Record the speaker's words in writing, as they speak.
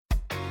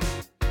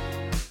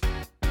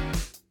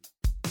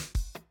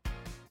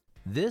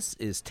This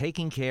is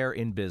Taking Care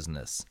in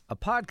Business, a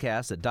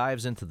podcast that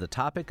dives into the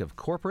topic of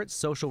corporate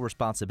social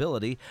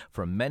responsibility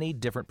from many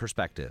different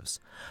perspectives.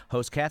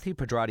 Host Kathy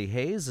Pedrati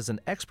Hayes is an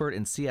expert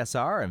in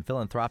CSR and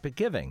philanthropic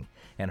giving,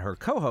 and her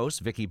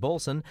co-host, Vicki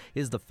Bolson,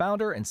 is the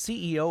founder and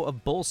CEO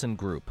of Bolson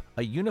Group,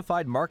 a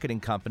unified marketing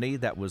company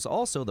that was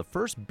also the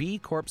first B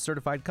Corp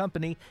certified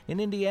company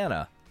in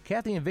Indiana.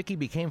 Kathy and Vicki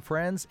became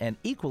friends and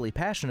equally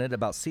passionate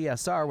about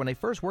CSR when they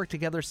first worked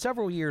together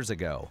several years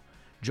ago.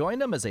 Join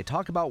them as they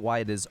talk about why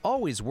it is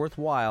always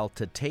worthwhile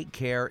to take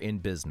care in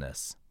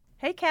business.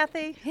 Hey,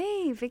 Kathy.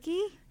 Hey,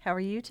 Vicki. How are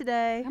you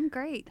today? I'm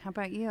great. How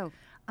about you?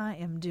 I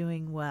am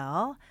doing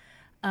well.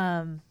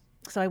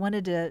 So I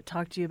wanted to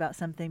talk to you about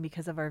something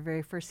because of our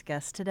very first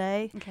guest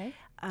today. Okay.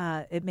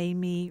 It made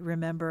me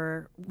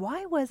remember,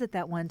 why was it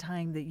that one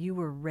time that you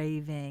were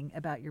raving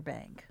about your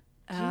bank?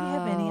 Do you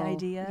have any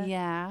idea?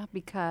 Yeah,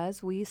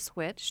 because we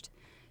switched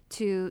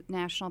to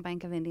National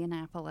Bank of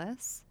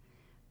Indianapolis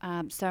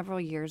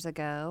several years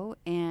ago,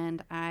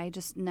 and I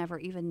just never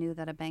even knew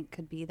that a bank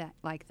could be that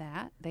like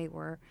that. They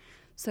were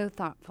so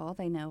thoughtful.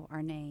 They know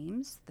our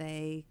names.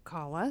 They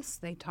call us.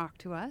 They talk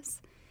to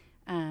us.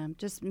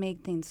 Just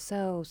made things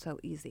so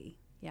easy.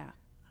 Yeah.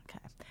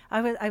 Okay.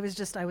 I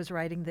was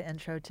writing the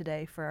intro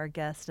today for our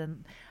guest,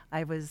 and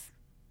I was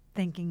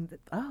thinking that,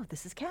 oh,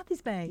 this is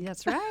Kathy's bank.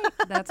 That's right.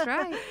 That's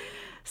right.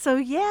 So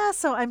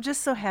I'm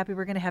just so happy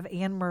we're going to have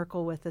Ann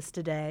Merkel with us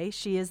today.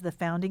 She is the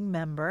founding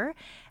member,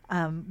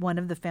 one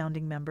of the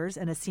founding members,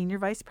 and a senior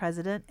vice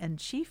president and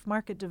chief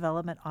market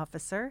development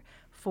officer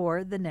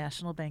for the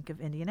National Bank of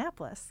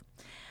Indianapolis.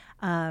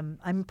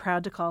 I'm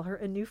proud to call her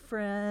a new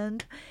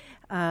friend.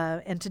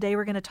 And today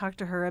we're going to talk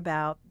to her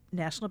about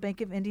National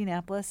Bank of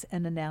Indianapolis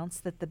and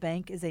announce that the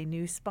bank is a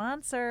new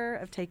sponsor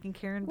of Taking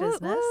Care in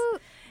Business. Woo, woo.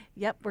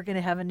 Yep, we're going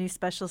to have a new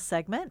special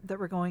segment that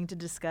we're going to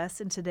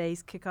discuss in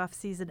today's kickoff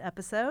season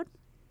episode.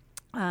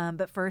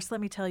 But first, let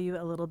me tell you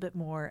a little bit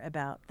more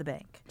about the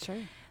bank. Sure.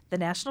 The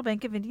National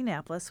Bank of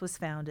Indianapolis was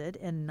founded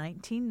in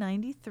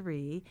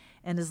 1993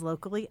 and is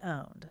locally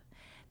owned.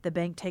 The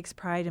bank takes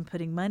pride in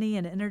putting money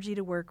and energy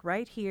to work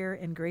right here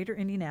in Greater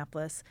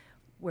Indianapolis,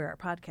 where our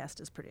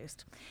podcast is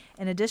produced.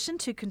 In addition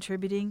to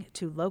contributing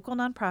to local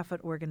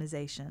nonprofit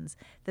organizations,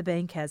 the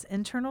bank has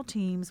internal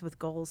teams with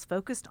goals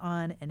focused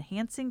on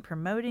enhancing,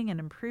 promoting, and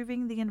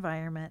improving the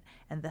environment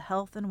and the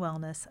health and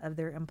wellness of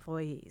their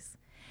employees.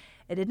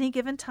 At any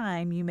given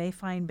time, you may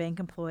find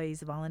bank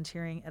employees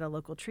volunteering at a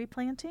local tree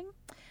planting,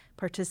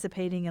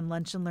 participating in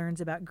lunch and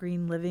learns about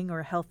green living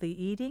or healthy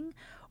eating,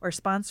 or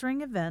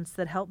sponsoring events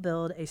that help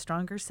build a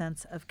stronger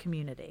sense of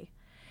community.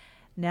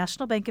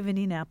 National Bank of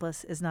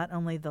Indianapolis is not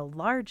only the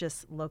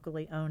largest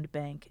locally owned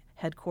bank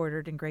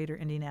headquartered in Greater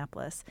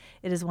Indianapolis,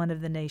 it is one of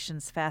the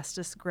nation's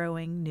fastest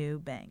growing new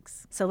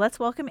banks. So let's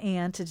welcome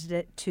Ann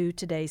to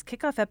today's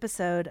kickoff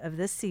episode of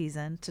this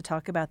season to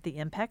talk about the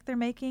impact they're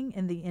making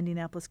in the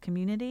Indianapolis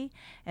community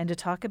and to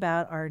talk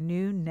about our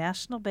new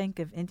National Bank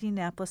of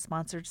Indianapolis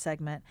sponsored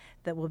segment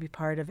that will be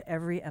part of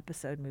every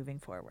episode moving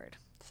forward.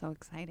 So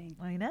exciting.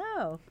 I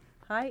know.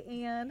 Hi,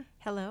 Ann.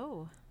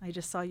 Hello. I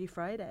just saw you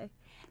Friday.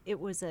 It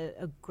was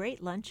a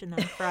great luncheon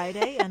on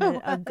Friday and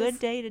a good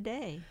day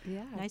today.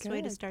 Yeah. Nice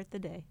way to start the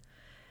day.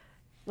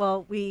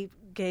 Well, we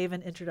gave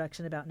an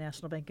introduction about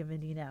National Bank of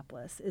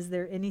Indianapolis. Is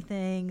there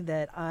anything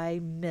that I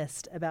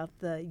missed about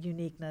the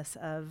uniqueness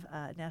of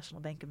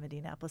National Bank of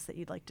Indianapolis that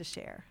you'd like to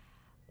share?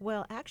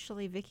 Well,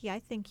 actually, Vicki, I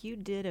think you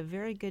did a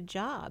very good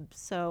job.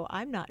 So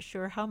I'm not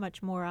sure how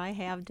much more I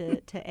have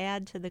to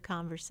add to the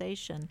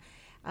conversation.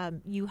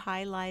 You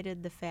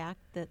highlighted the fact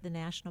that the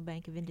National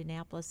Bank of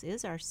Indianapolis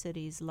is our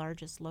city's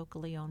largest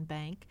locally owned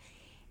bank,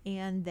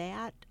 and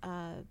that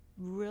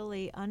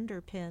really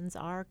underpins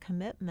our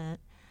commitment,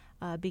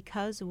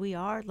 because we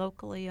are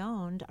locally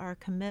owned, our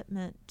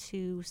commitment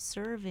to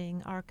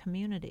serving our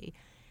community.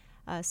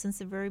 Since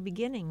the very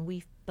beginning,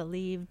 we've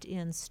believed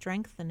in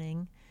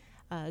strengthening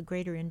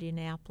Greater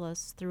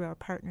Indianapolis through our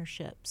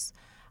partnerships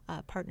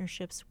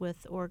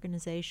with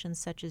organizations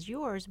such as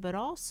yours, but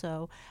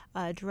also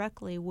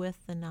directly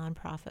with the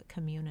nonprofit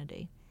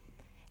community.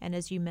 And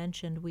as you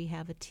mentioned, we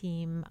have a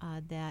team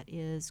that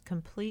is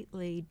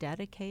completely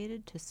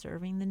dedicated to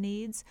serving the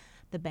needs,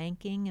 the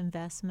banking,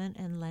 investment,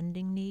 and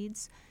lending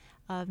needs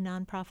of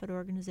nonprofit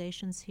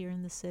organizations here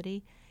in the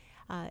city.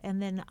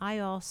 And then I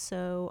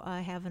also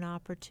have an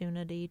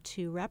opportunity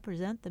to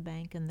represent the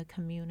bank in the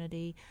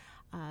community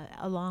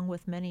along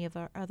with many of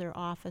our other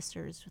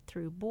officers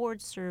through board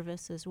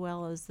service as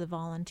well as the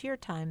volunteer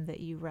time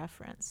that you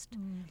referenced.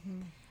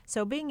 Mm-hmm.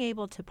 So being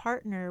able to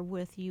partner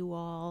with you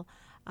all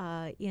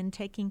in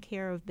taking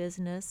care of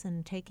business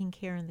and taking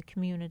care in the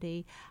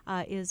community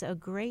is a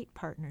great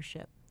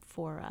partnership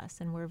for us,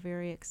 and we're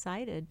very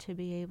excited to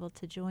be able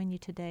to join you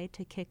today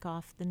to kick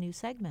off the new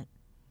segment.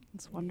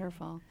 It's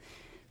wonderful.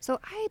 So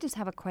I just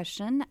have a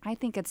question. I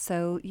think it's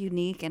so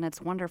unique, and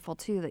it's wonderful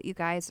too that you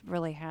guys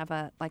really have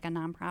a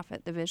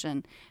nonprofit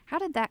division. How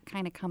did that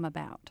kind of come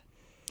about?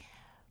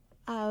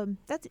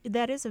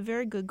 That is a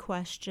very good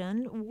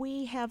question.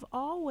 We have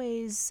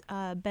always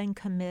been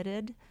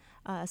committed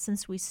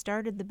Since we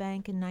started the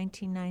bank in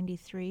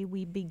 1993,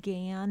 we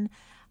began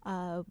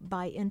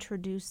by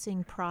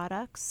introducing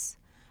products,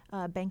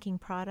 banking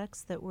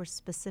products that were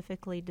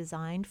specifically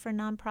designed for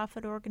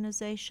nonprofit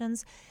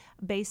organizations.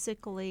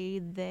 Basically,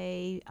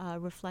 they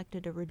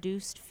reflected a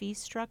reduced fee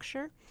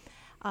structure.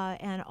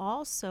 And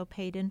also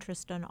paid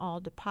interest on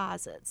all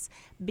deposits,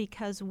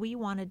 because we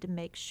wanted to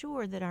make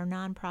sure that our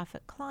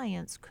nonprofit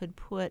clients could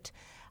put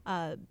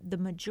the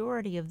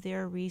majority of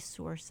their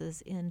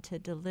resources into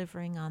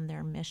delivering on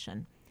their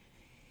mission.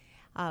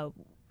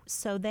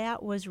 So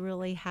that was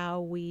really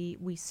how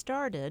we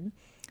started.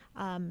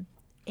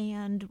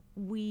 And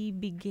we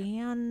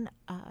began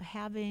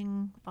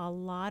having a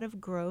lot of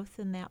growth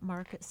in that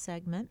market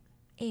segment,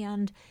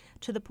 and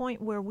to the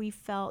point where we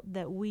felt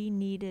that we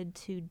needed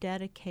to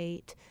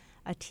dedicate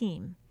a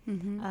team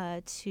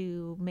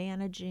to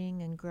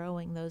managing and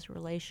growing those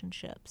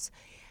relationships.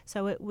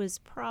 So it was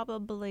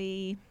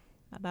probably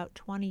about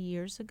 20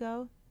 years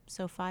ago,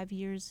 so 5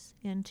 years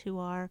into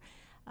our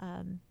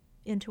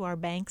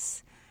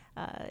bank's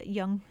I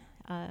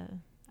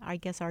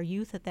guess our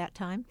youth at that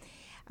time,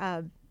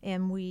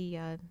 and we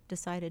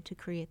decided to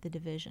create the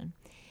division.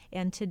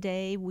 And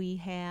today we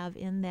have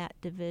in that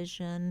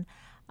division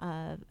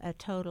a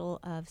total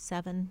of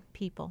 7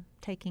 people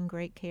taking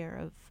great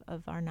care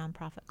of our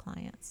nonprofit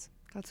clients.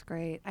 That's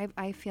great.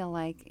 I feel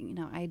like,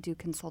 I do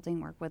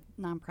consulting work with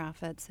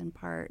nonprofits in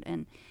part,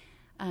 and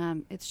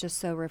it's just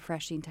so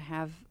refreshing to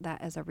have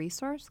that as a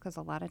resource, because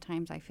a lot of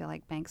times I feel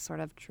like banks sort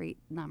of treat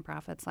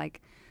nonprofits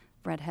like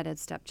redheaded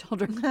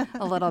stepchildren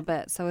a little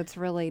bit. So it's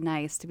really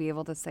nice to be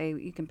able to say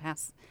you can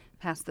pass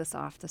this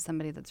off to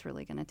somebody that's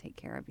really going to take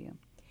care of you.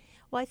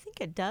 Well, I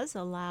think it does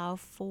allow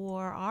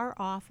for our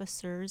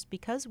officers,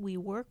 because we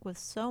work with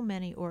so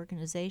many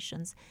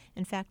organizations,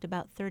 in fact,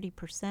 about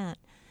 30%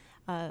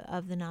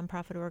 of the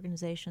nonprofit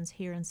organizations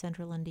here in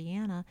central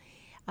Indiana,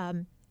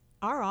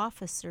 our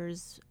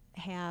officers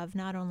have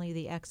not only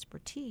the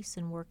expertise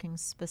in working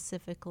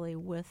specifically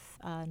with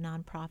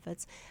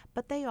nonprofits,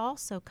 but they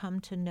also come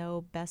to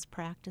know best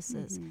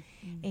practices.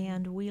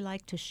 And we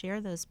like to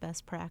share those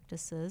best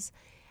practices.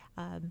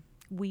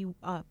 We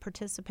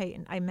participate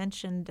in, I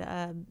mentioned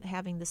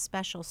having the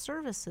special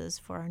services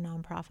for our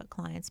nonprofit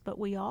clients, but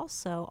we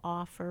also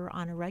offer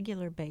on a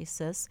regular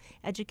basis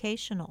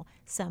educational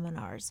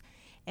seminars.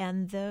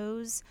 And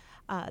those,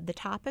 the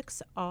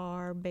topics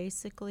are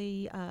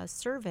basically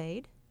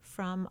surveyed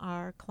from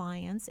our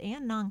clients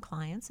and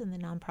non-clients in the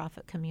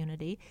nonprofit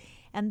community.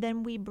 And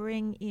then we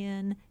bring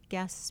in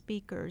guest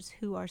speakers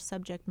who are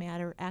subject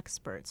matter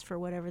experts for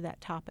whatever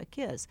that topic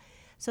is.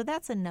 So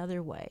that's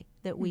another way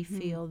that we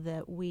feel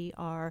that we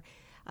are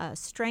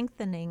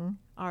strengthening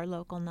our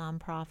local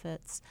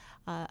nonprofits,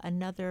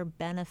 another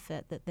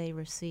benefit that they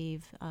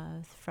receive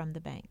from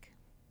the bank.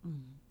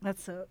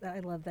 I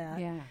love that.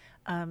 Yeah.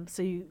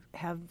 So you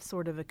have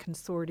sort of a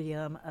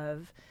consortium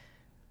of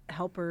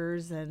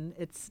helpers, and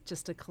it's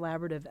just a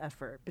collaborative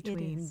effort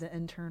between the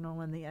internal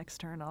and the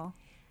external.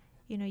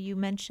 You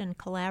mentioned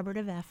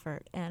collaborative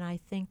effort, and I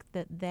think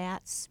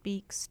that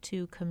speaks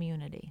to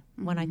community.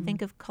 When I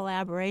think of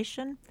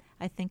collaboration,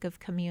 I think of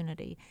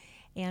community.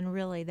 And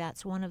really,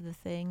 that's one of the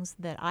things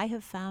that I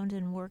have found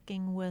in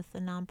working with the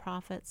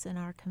nonprofits in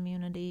our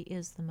community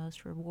is the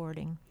most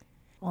rewarding.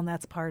 Well, and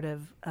that's part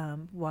of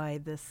why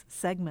this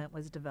segment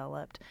was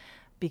developed,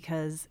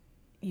 because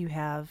you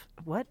have,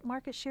 what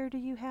market share do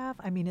you have?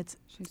 I mean, it's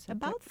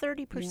about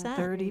 30%.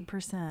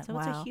 30%. So wow.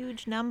 It's a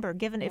huge number,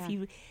 given if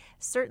you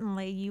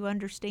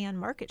understand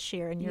market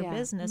share in your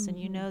business, and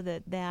you know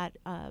that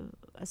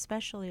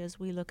especially as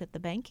we look at the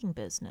banking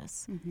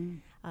business,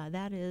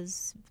 that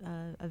is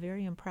a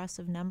very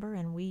impressive number,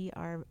 and we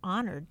are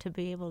honored to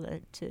be able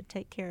to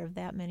take care of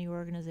that many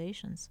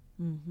organizations.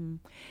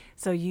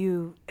 So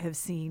you have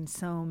seen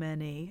so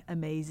many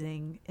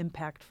amazing,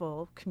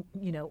 impactful,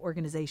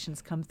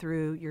 organizations come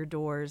through your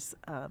doors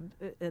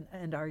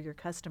and are your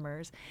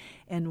customers.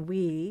 And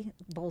we,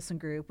 Bolson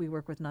Group, we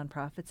work with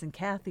nonprofits, and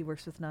Kathy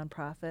works with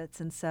nonprofits.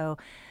 And so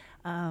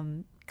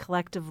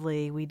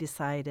collectively, we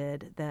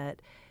decided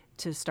that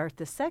to start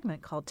this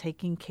segment called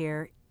Taking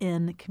Care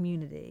in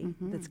Community.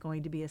 That's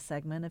going to be a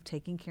segment of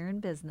Taking Care in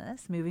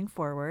Business moving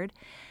forward.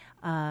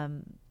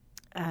 I'm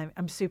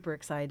super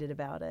excited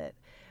about it.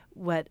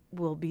 What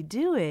we'll be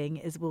doing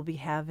is we'll be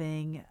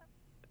having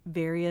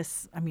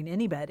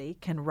anybody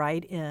can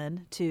write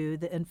in to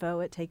the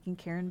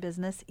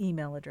info@takingcareinbusiness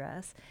email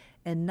address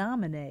and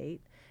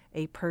nominate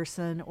a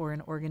person or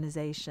an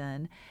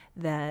organization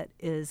that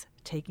is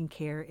taking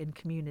care in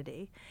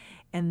community.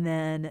 And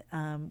then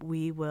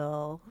we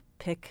will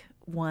pick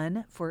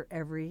one for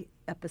every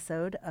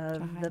episode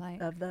of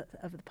the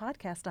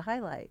podcast to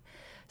highlight.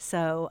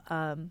 So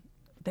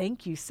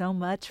thank you so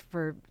much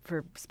for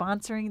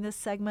sponsoring this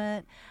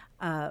segment.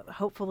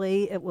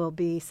 Hopefully it will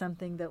be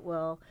something that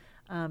will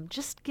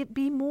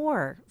be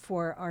more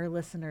for our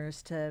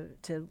listeners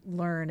to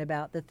learn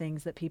about the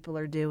things that people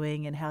are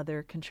doing and how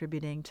they're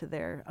contributing to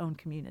their own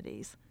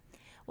communities.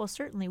 Well,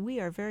 certainly we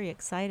are very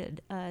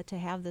excited to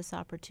have this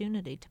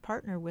opportunity to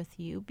partner with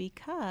you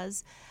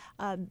because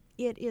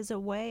it is a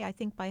way, I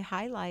think, by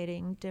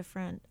highlighting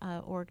different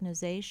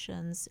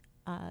organizations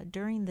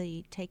during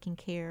the Taking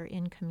Care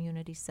in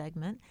Community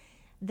segment,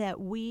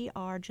 that we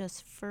are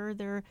just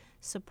further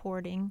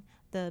supporting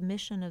the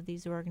mission of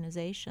these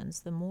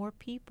organizations. The more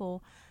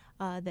people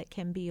that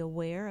can be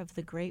aware of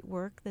the great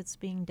work that's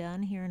being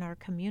done here in our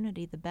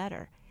community, the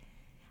better.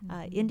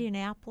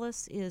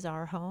 Indianapolis is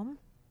our home,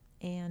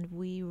 and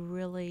we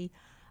really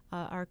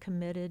are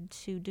committed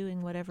to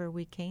doing whatever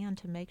we can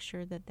to make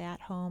sure that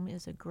that home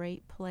is a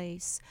great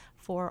place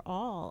for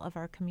all of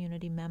our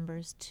community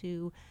members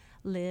to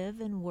live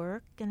and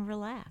work and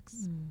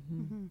relax.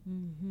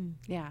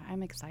 Yeah,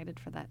 I'm excited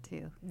for that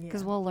too, Yeah.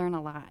 because we'll learn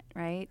a lot,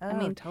 right? Oh, I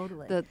mean,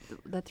 totally.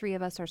 the three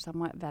of us are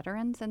somewhat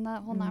veterans in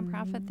the whole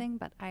nonprofit thing,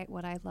 but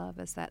what I love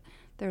is that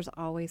there's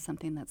always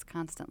something that's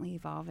constantly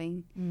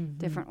evolving,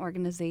 different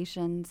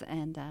organizations,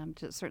 and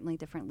just certainly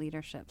different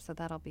leadership. So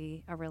that'll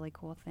be a really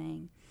cool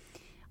thing.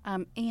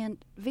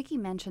 And Vicki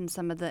mentioned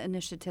some of the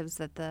initiatives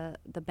that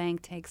the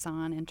bank takes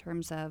on in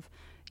terms of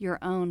your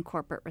own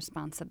corporate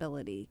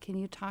responsibility. Can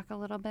you talk a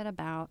little bit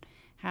about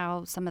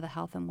how some of the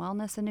health and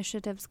wellness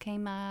initiatives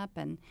came up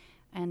and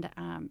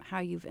how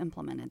you've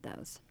implemented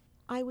those?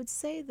 I would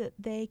say that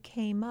they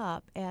came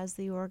up as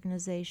the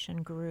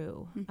organization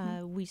grew.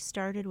 We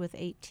started with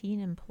 18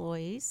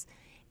 employees,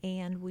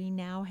 and we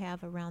now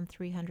have around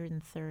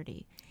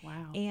 330.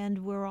 Wow. And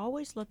we're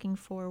always looking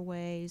for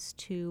ways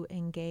to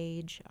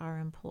engage our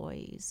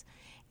employees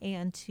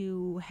and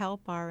to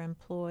help our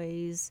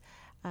employees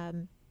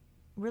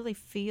really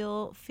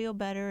feel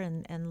better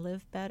and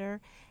live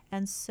better.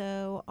 And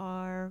so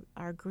our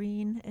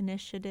green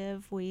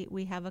initiative,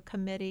 we have a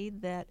committee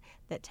that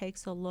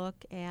takes a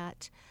look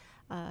at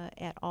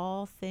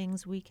all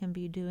things we can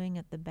be doing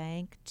at the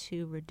bank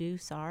to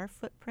reduce our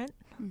footprint.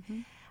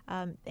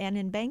 And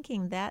in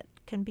banking, that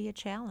can be a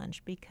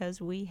challenge because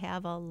we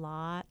have a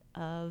lot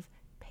of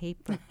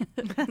paper.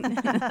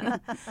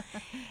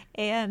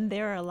 And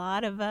there are a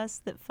lot of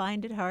us that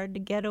find it hard to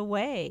get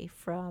away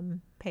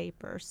from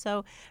paper.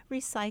 So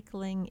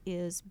recycling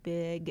is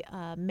big,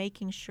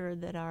 making sure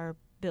that our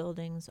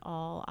buildings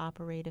all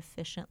operate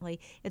efficiently.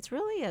 It's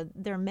really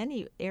there are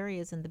many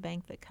areas in the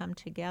bank that come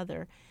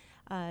together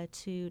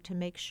to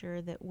make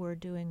sure that we're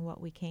doing what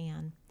we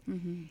can.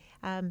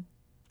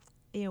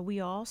 We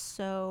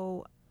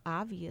also,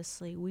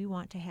 obviously, we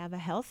want to have a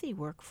healthy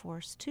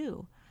workforce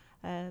too,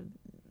 a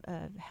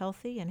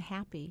healthy and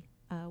happy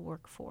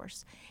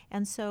workforce.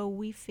 And so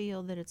we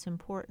feel that it's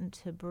important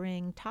to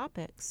bring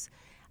topics,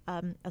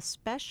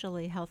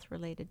 especially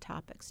health-related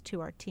topics,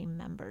 to our team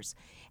members.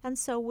 And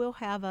so we'll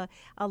have a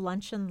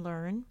lunch and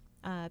learn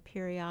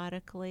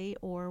periodically,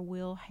 or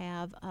we'll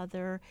have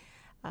other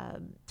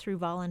through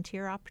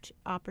volunteer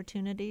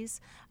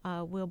opportunities,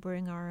 we'll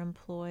bring our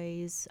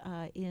employees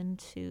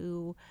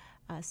into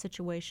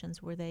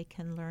situations where they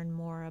can learn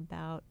more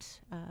about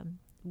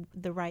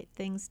the right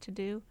things to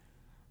do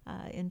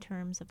in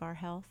terms of our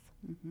health.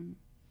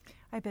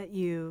 I bet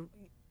you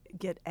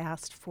get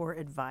asked for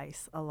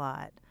advice a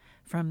lot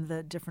from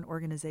the different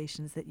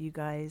organizations that you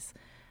guys,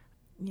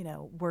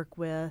 work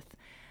with.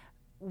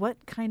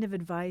 What kind of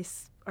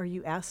advice are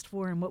you asked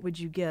for, and what would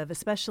you give,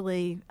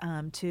 especially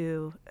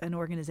to an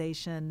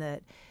organization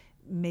that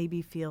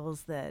maybe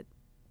feels that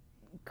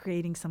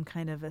creating some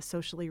kind of a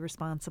socially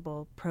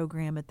responsible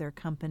program at their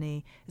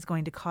company is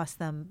going to cost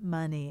them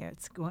money, or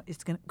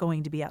it's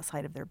going to be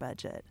outside of their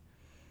budget?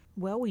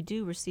 Well, we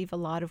do receive a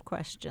lot of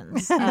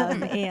questions,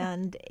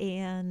 and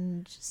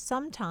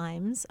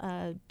sometimes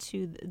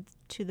to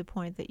the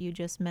point that you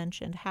just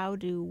mentioned, how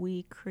do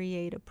we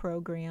create a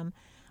program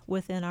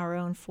within our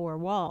own four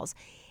walls?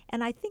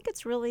 And I think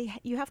it's really,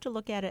 you have to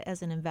look at it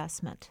as an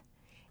investment.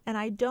 And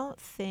I don't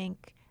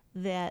think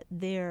that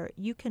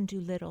you can do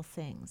little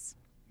things,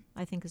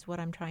 I think is what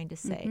I'm trying to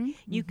say.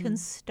 You can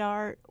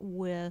start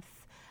with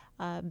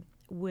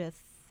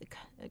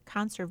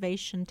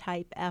conservation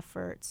type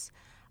efforts,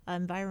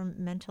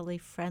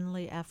 environmentally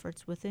friendly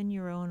efforts within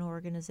your own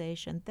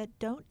organization that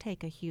don't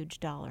take a huge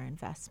dollar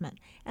investment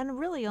and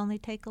really only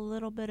take a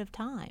little bit of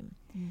time.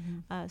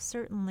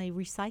 Certainly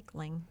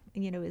recycling,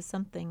 is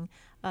something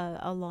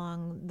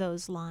along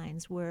those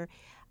lines where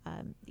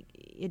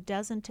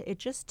it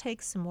just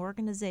takes some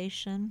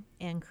organization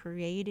and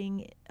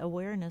creating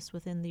awareness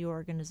within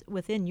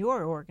within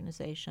your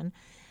organization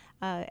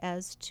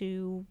as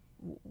to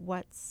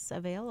what's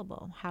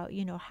available.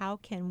 How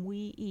can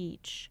we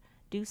each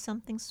do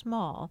something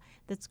small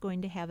that's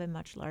going to have a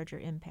much larger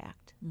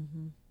impact.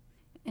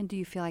 And do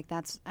you feel like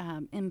that's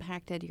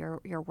impacted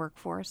your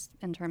workforce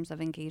in terms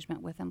of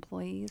engagement with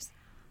employees?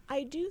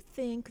 I do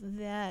think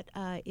that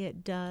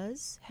it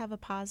does have a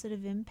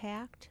positive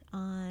impact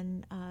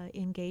on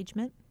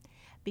engagement,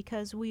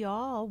 because we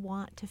all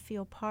want to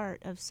feel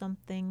part of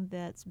something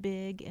that's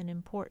big and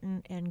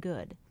important and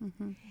good.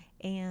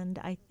 And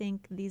I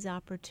think these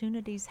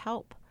opportunities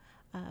help.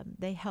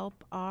 They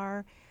help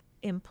our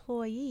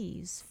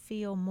employees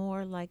feel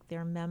more like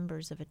they're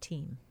members of a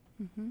team.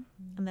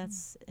 And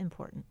that's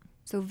important.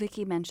 So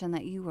Vicki mentioned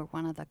that you were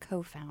one of the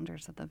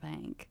co-founders of the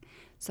bank.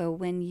 So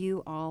when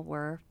you all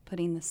were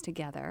putting this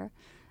together,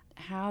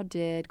 how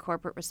did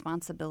corporate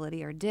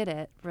responsibility, or did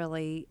it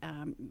really,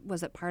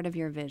 was it part of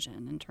your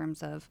vision in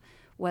terms of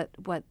what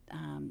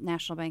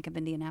National Bank of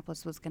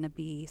Indianapolis was going to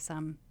be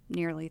some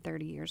nearly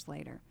 30 years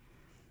later?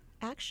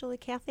 Actually,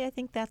 Kathy, I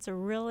think that's a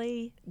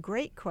really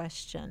great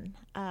question.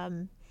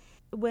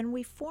 When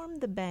we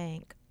formed the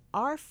bank,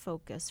 our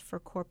focus for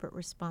corporate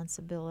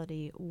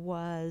responsibility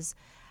was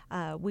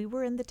we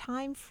were in the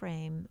time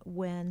frame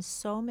when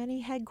so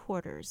many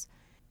headquarters,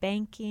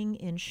 banking,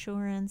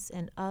 insurance,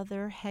 and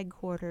other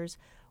headquarters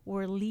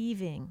were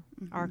leaving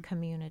our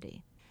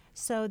community.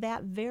 So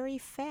that very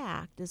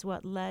fact is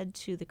what led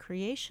to the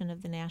creation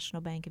of the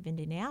National Bank of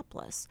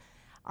Indianapolis.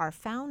 Our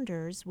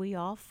founders, we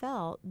all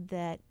felt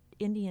that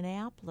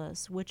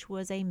Indianapolis, which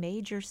was a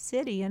major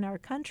city in our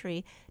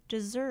country,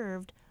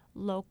 deserved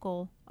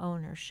local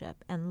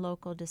ownership and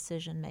local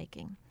decision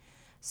making.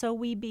 So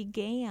we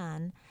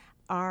began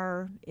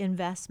our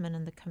investment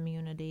in the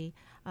community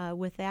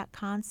with that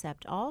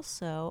concept.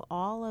 Also,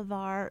 all of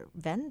our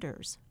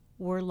vendors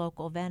were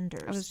local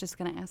vendors. I was just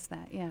going to ask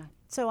that, yeah.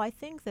 So I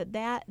think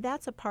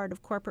that's a part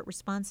of corporate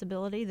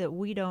responsibility that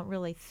we don't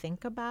really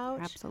think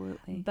about.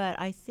 Absolutely. But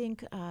I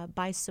think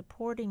by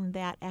supporting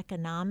that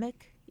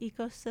economic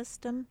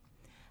ecosystem,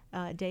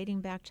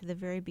 dating back to the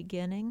very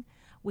beginning,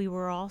 we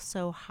were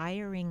also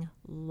hiring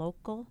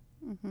local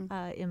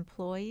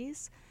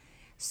employees.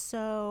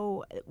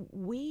 So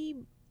we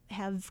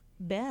have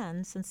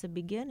been, since the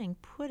beginning,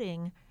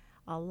 putting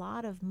a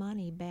lot of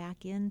money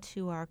back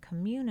into our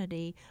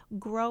community,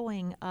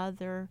 growing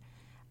other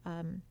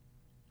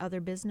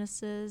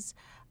businesses,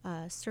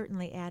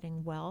 certainly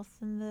adding wealth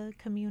in the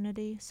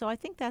community. So I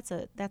think that's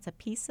a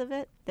piece of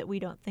it that we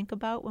don't think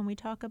about when we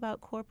talk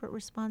about corporate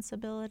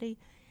responsibility,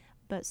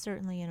 but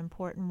certainly an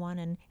important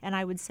one. And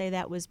I would say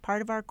that was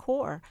part of our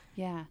core,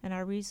 yeah, and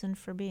our reason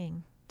for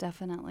being.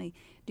 Definitely.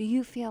 Do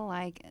you feel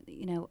like,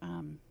 you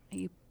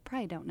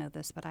probably don't know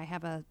this, but I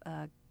have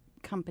a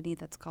company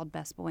that's called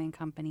Best Boy and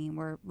Company, and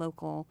we're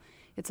local.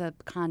 It's a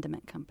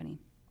condiment company.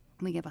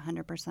 We give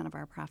 100% of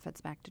our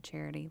profits back to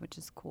charity, which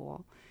is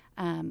cool.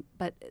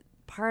 But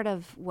part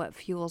of what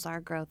fuels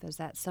our growth is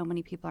that so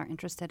many people are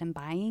interested in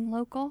buying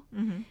local.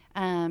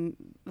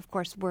 Of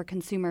course, we're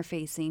consumer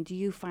facing. Do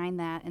you find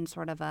that in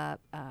sort of a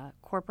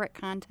corporate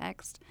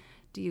context?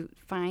 Do you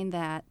find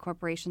that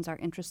corporations are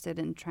interested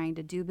in trying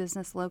to do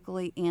business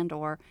locally and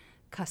or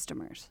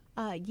customers?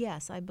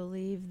 Yes, I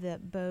believe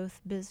that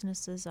both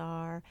businesses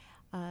are.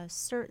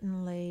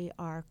 Certainly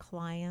our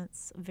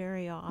clients,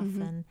 very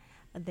often,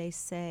 they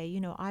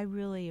say, I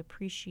really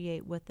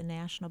appreciate what the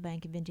National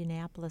Bank of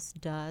Indianapolis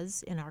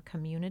does in our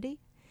community,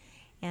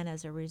 and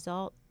as a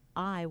result,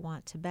 I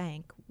want to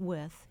bank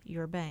with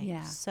your bank.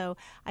 Yeah. So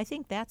I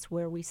think that's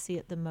where we see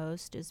it the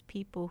most, is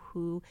people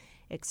who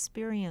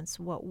experience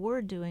what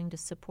we're doing to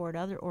support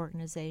other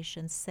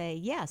organizations say,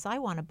 yes, I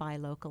want to buy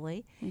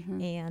locally,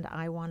 and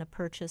I want to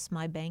purchase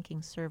my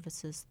banking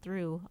services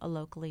through a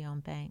locally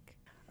owned bank.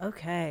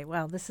 Okay,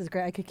 wow, this is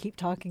great. I could keep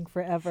talking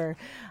forever.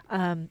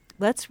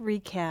 Let's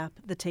recap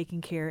the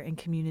Taking Care in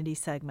Community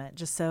segment,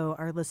 just so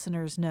our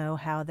listeners know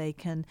how they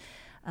can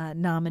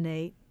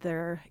nominate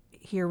their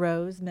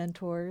heroes,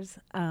 mentors,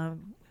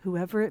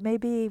 whoever it may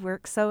be.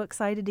 We're so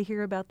excited to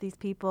hear about these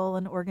people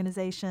and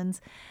organizations.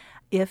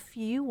 If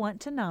you want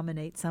to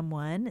nominate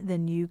someone,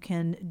 then you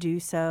can do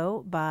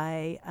so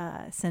by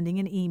sending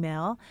an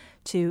email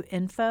to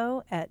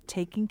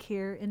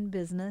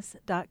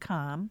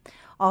info@takingcareinbusiness.com.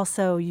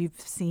 Also, you've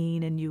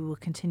seen and you will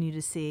continue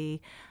to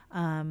see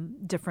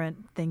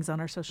different things on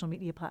our social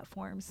media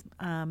platforms,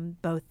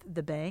 both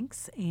the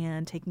banks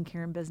and Taking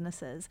Care in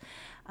Businesses.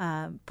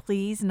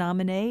 Please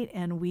nominate,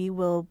 and we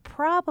will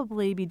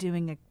probably be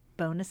doing a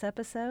bonus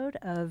episode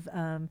of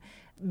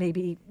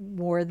maybe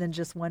more than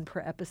just one per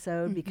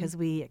episode, because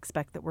we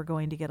expect that we're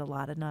going to get a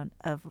lot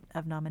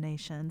of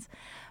nominations.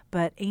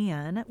 But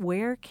Anne,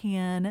 where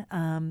can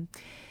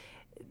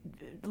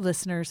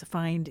listeners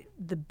find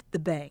the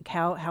bank?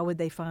 How would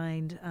they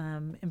find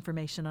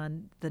information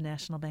on the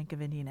National Bank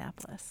of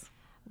Indianapolis?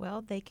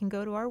 Well, they can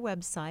go to our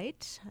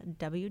website,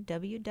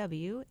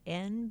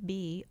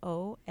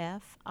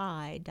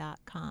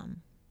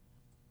 www.nbofi.com.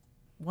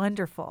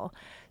 Wonderful.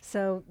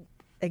 So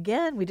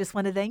again, we just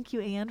want to thank you,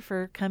 Anne,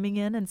 for coming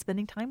in and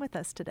spending time with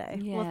us today.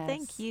 Yes. Well,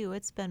 thank you.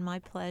 It's been my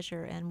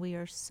pleasure, and we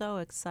are so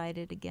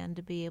excited again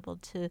to be able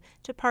to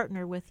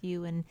partner with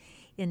you in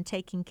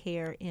taking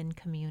care in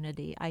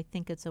community. I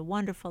think it's a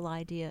wonderful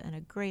idea and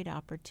a great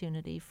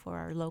opportunity for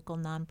our local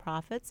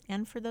nonprofits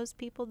and for those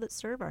people that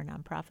serve our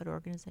nonprofit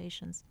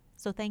organizations.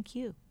 So thank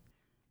you.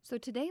 So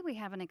today we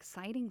have an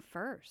exciting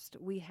first.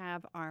 We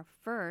have our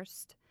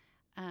first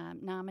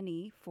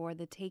nominee for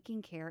the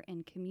Taking Care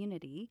in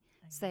Community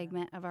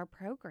segment of our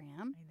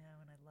program. I know,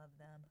 and I love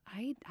them.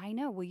 I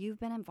know. Well, you've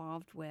been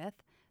involved with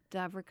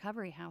Dove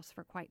Recovery House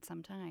for quite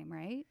some time,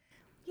 right?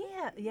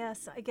 Yeah,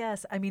 yes, I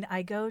guess. I mean,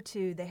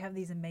 they have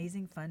these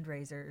amazing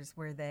fundraisers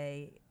where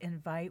they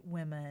invite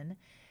women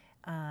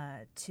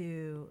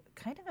to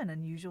kind of an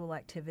unusual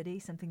activity,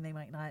 something they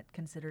might not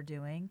consider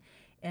doing,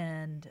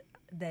 and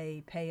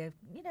they pay a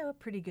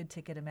pretty good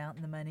ticket amount,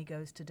 and the money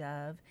goes to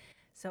Dove.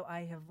 So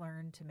I have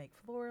learned to make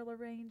floral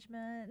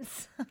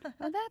arrangements.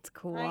 Oh, that's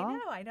cool.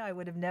 I know. I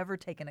would have never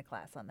taken a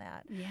class on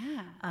that.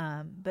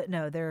 Yeah. But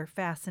no, they're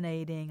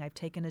fascinating. I've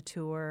taken a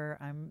tour.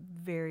 I'm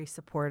very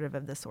supportive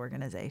of this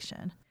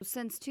organization.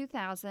 Since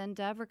 2000,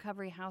 Dove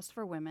Recovery House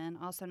for Women,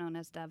 also known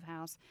as Dove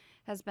House,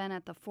 has been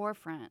at the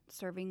forefront,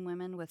 serving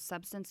women with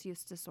substance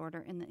use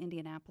disorder in the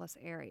Indianapolis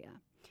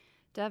area.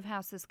 Dove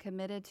House is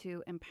committed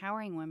to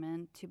empowering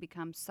women to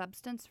become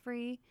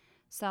substance-free,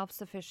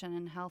 self-sufficient,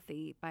 and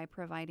healthy by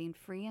providing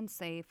free and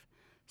safe,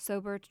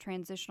 sober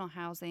transitional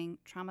housing,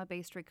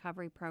 trauma-based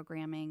recovery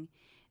programming,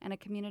 and a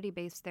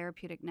community-based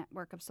therapeutic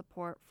network of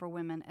support for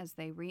women as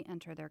they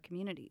re-enter their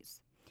communities.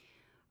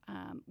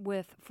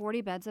 With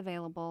 40 beds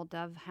available,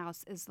 Dove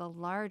House is the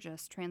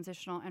largest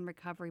transitional and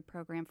recovery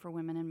program for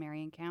women in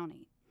Marion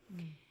County.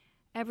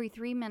 Every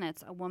 3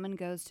 minutes, a woman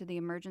goes to the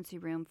emergency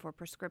room for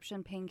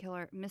prescription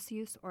painkiller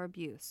misuse or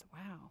abuse.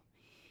 Wow.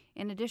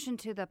 In addition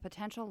to the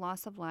potential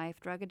loss of life,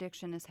 drug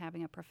addiction is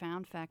having a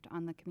profound effect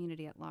on the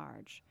community at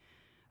large.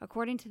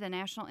 According to the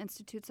National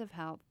Institutes of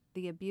Health,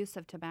 the abuse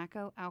of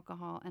tobacco,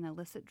 alcohol, and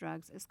illicit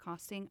drugs is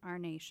costing our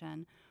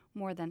nation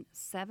more than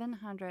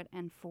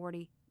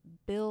 $740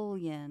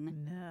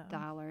 billion,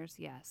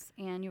 yes,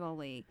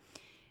 annually,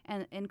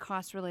 and in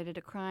costs related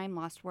to crime,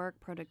 lost work,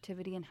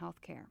 productivity, and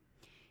health care.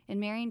 In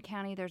Marion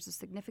County, there's a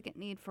significant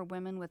need for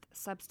women with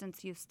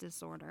substance use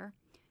disorder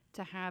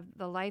to have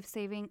the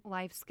life-saving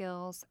life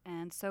skills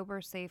and sober,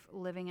 safe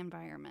living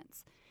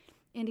environments.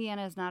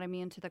 Indiana is not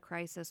immune to the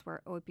crisis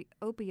where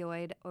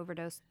opioid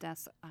overdose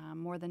deaths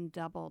more than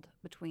doubled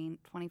between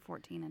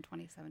 2014 and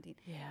 2017.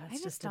 Yeah, I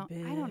it's just just a don't.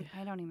 big.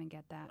 I don't even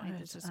get that.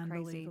 It's It's just crazy.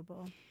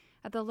 unbelievable.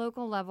 At the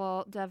local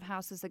level, Dove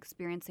House is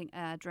experiencing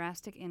a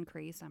drastic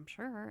increase, I'm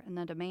sure, in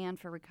the demand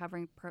for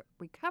recovery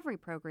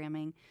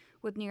programming,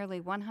 with nearly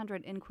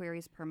 100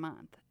 inquiries per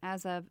month.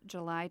 As of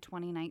July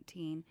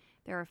 2019,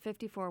 there are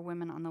 54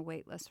 women on the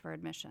wait list for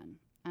admission.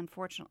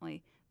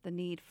 Unfortunately, the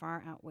need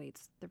far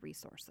outweighs the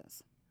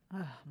resources.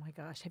 Oh my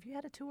gosh, have you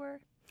had a tour?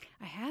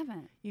 I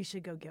haven't. You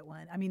should go get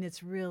one. I mean,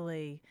 it's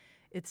really,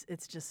 it's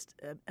just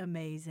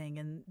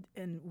amazing.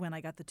 And when I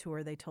got the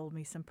tour, they told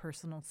me some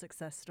personal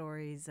success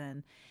stories,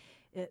 and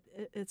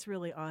it's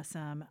really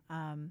awesome.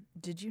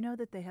 Did you know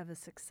that they have a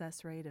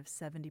success rate of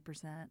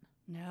 70%?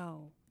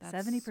 No,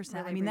 that's 70%.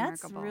 really I mean,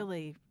 that's remarkable.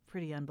 really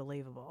pretty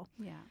unbelievable.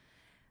 Yeah.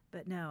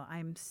 But no,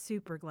 I'm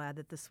super glad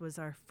that this was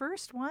our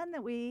first one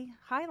that we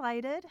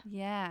highlighted.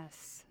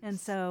 Yes. And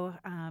so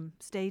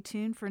stay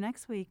tuned for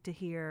next week to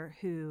hear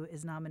who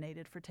is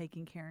nominated for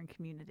Taking Care in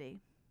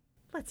Community.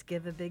 Let's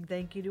give a big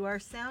thank you to our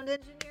sound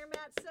engineer,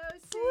 Matt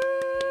Sosi.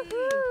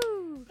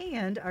 Woo-hoo!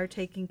 And our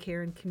Taking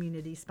Care in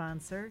Community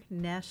sponsor,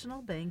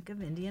 National Bank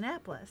of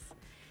Indianapolis.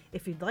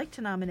 If you'd like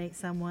to nominate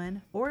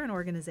someone or an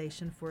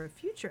organization for a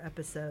future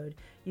episode,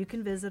 you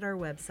can visit our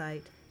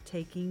website,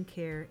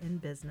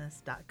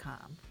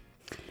 takingcareinbusiness.com.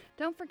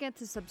 Don't forget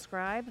to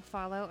subscribe,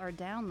 follow, or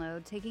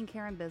download Taking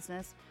Care in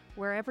Business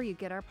wherever you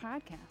get our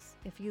podcasts.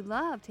 If you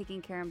love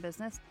Taking Care in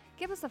Business,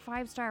 give us a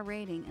 5-star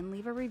rating and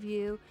leave a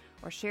review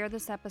or share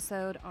this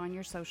episode on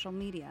your social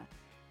media.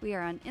 We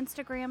are on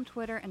Instagram,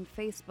 Twitter, and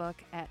Facebook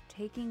at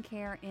Taking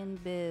Care in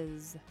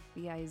Biz,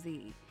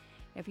 B-I-Z.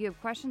 If you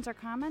have questions or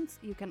comments,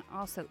 you can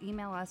also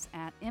email us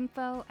at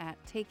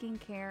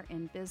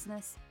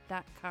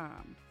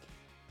info@takingcareinbusiness.com.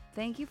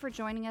 Thank you for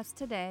joining us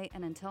today,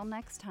 and until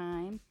next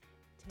time,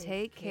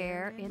 take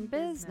care in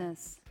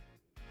business.